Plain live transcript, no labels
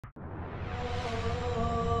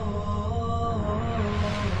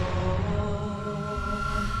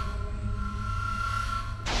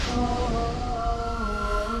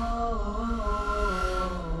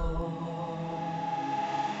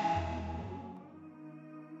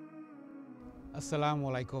Assalamu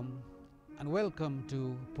alaikum and welcome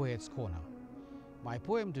to Poet's Corner. My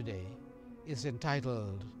poem today is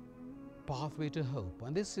entitled Pathway to Hope,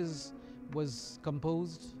 and was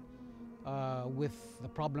composed with the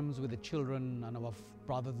problems with the children and our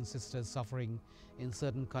brothers and sisters suffering in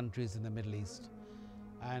certain countries in the Middle East,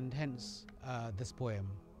 and hence this poem,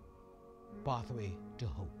 Pathway to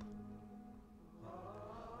Hope.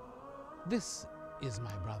 This is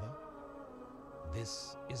my brother,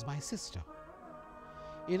 this is my sister.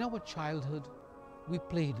 In our childhood, we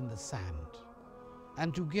played in the sand,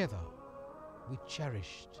 and together we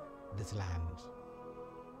cherished this land.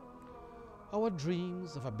 Our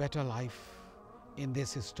dreams of a better life in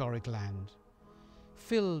this historic land,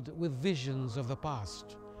 filled with visions of the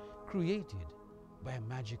past, created by a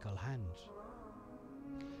magical hand.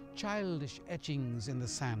 Childish etchings in the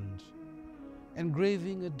sand,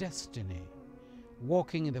 engraving a destiny,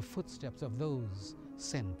 walking in the footsteps of those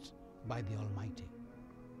sent by the Almighty.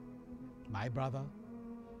 My brother,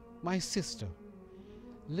 my sister,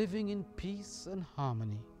 living in peace and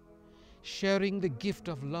harmony, sharing the gift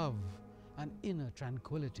of love and inner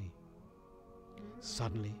tranquility.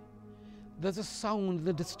 Suddenly, there's a sound in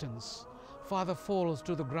the distance. Father falls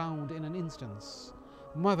to the ground in an instant.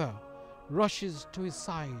 Mother rushes to his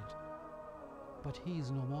side, but he is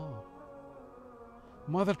no more.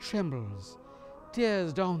 Mother trembles,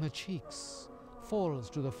 tears down her cheeks, falls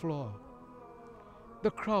to the floor. The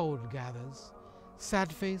crowd gathers,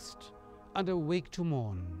 sad-faced and awake to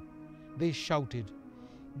mourn. They shouted,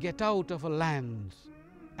 "Get out of our land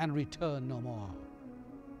and return no more."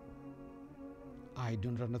 I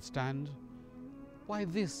don't understand why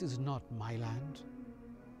this is not my land.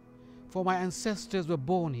 For my ancestors were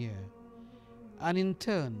born here and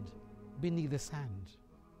interned beneath the sand.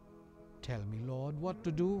 Tell me, Lord, what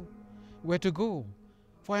to do, where to go,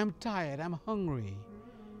 for I am tired, I am hungry.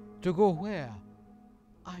 To go where?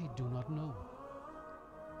 I do not know.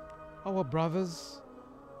 Our brothers,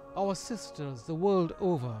 our sisters the world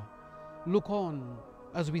over look on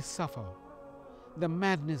as we suffer the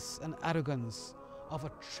madness and arrogance of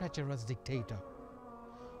a treacherous dictator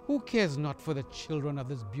who cares not for the children of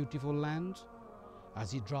this beautiful land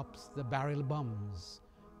as he drops the barrel bombs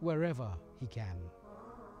wherever he can.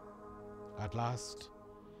 At last,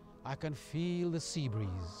 I can feel the sea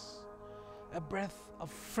breeze, a breath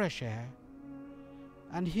of fresh air,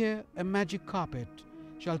 and here a magic carpet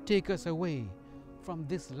shall take us away from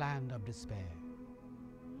this land of despair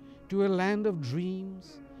to a land of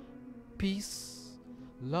dreams, peace,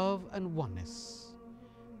 love and oneness,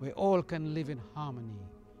 where all can live in harmony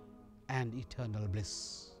and eternal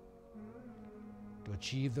bliss. To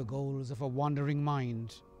achieve the goals of a wandering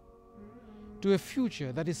mind, to a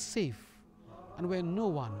future that is safe and where no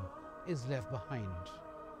one is left behind,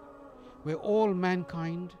 where all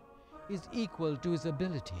mankind is equal to his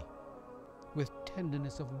ability, with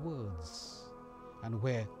tenderness of words, and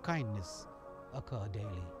where kindness occur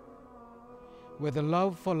daily, where the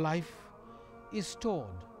love for life is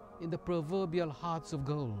stored in the proverbial hearts of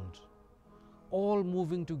gold, all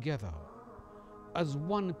moving together as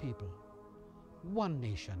one people, one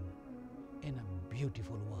nation in a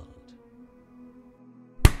beautiful world.